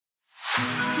I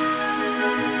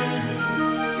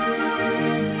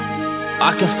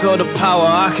can feel the power,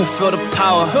 I can feel the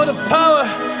power. Feel the power.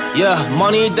 Yeah,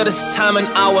 money that is time and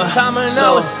hour.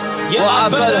 Yeah, well,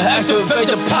 I better activate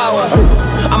the power.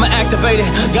 I'ma activate it,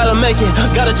 gotta make it,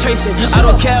 gotta chase it. I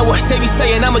don't care what they be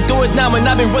saying, I'ma do it now. And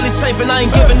I've been really safe and I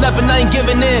ain't giving up and I ain't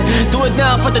giving in. Do it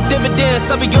now for the dividends,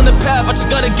 I'll be on the path, I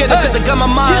just gotta get it. Cause I got my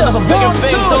mind on some bigger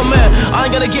things. So man, I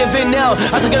ain't gonna give in now,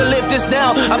 I just gotta live this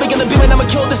now. I be gonna be when I'ma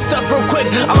kill this stuff real quick.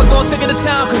 I'ma go take it to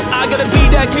town, cause I gotta be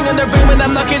that king in the ring. When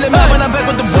I'm knocking it out, when I'm back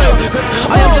with the real. Cause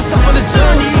I am just up on the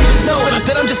journey, you just know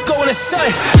that I'm just going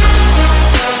insane.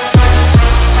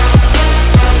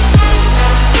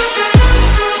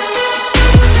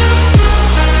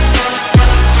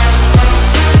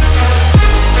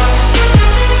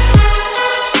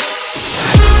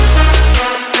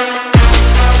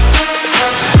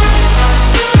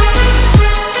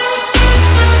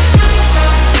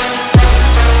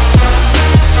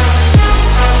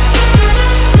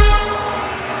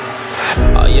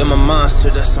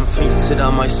 There's some things that I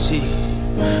might see,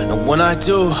 and when I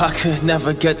do, I could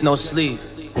never get no sleep.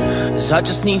 Cause I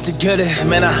just need to get it,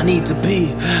 man, I need to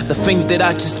be the thing that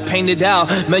I just painted out,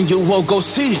 man, you will go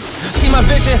see. See my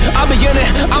vision, I'll be in it,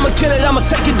 I'ma kill it, I'ma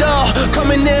take it all.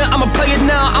 Coming in, I'ma play it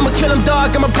now, I'ma kill him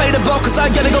dog, I'ma play the ball. Cause I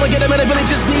gotta go and get it, man, I really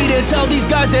just need it. Tell these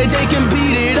guys that they can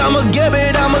beat it, I'ma give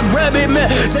it, I'ma grab it, man.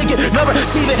 Take it, never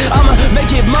receive it, I'ma make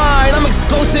it mine. I'm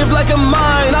explosive like a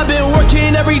mine, I've been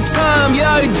working every time.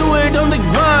 Yeah, I do it on the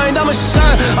grind, I'ma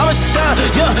shine,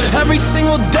 yeah, every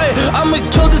single day. I'ma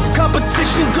kill this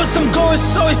competition cause I'm going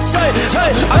so insane. Hey,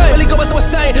 I really go as I was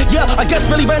saying. Yeah, I guess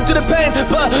really ran through the pain,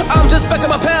 but I'm just back on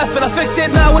my path and I fixed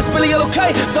it now, it's really all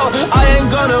okay. So I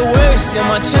ain't gonna waste, yeah,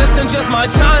 my chance and just my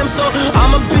time. So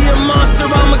I'ma be a monster,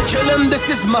 I'ma kill him, this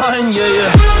is mine, yeah,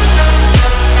 yeah.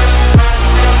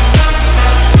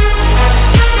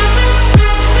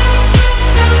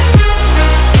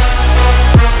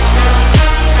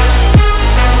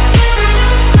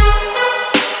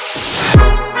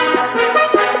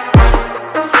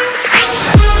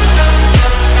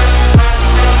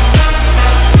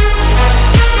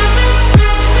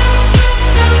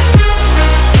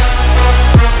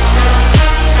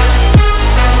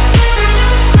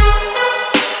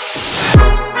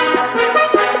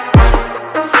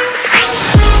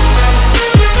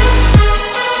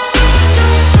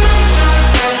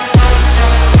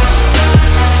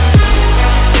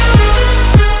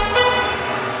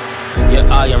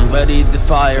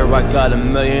 Fire, I got a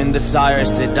million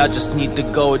desires that I just need to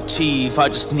go achieve, I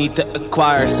just need to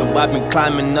acquire. So I've been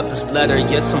climbing up this ladder,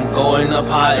 yes I'm going up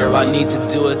higher. I need to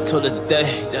do it till the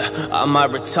day that I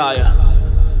might retire.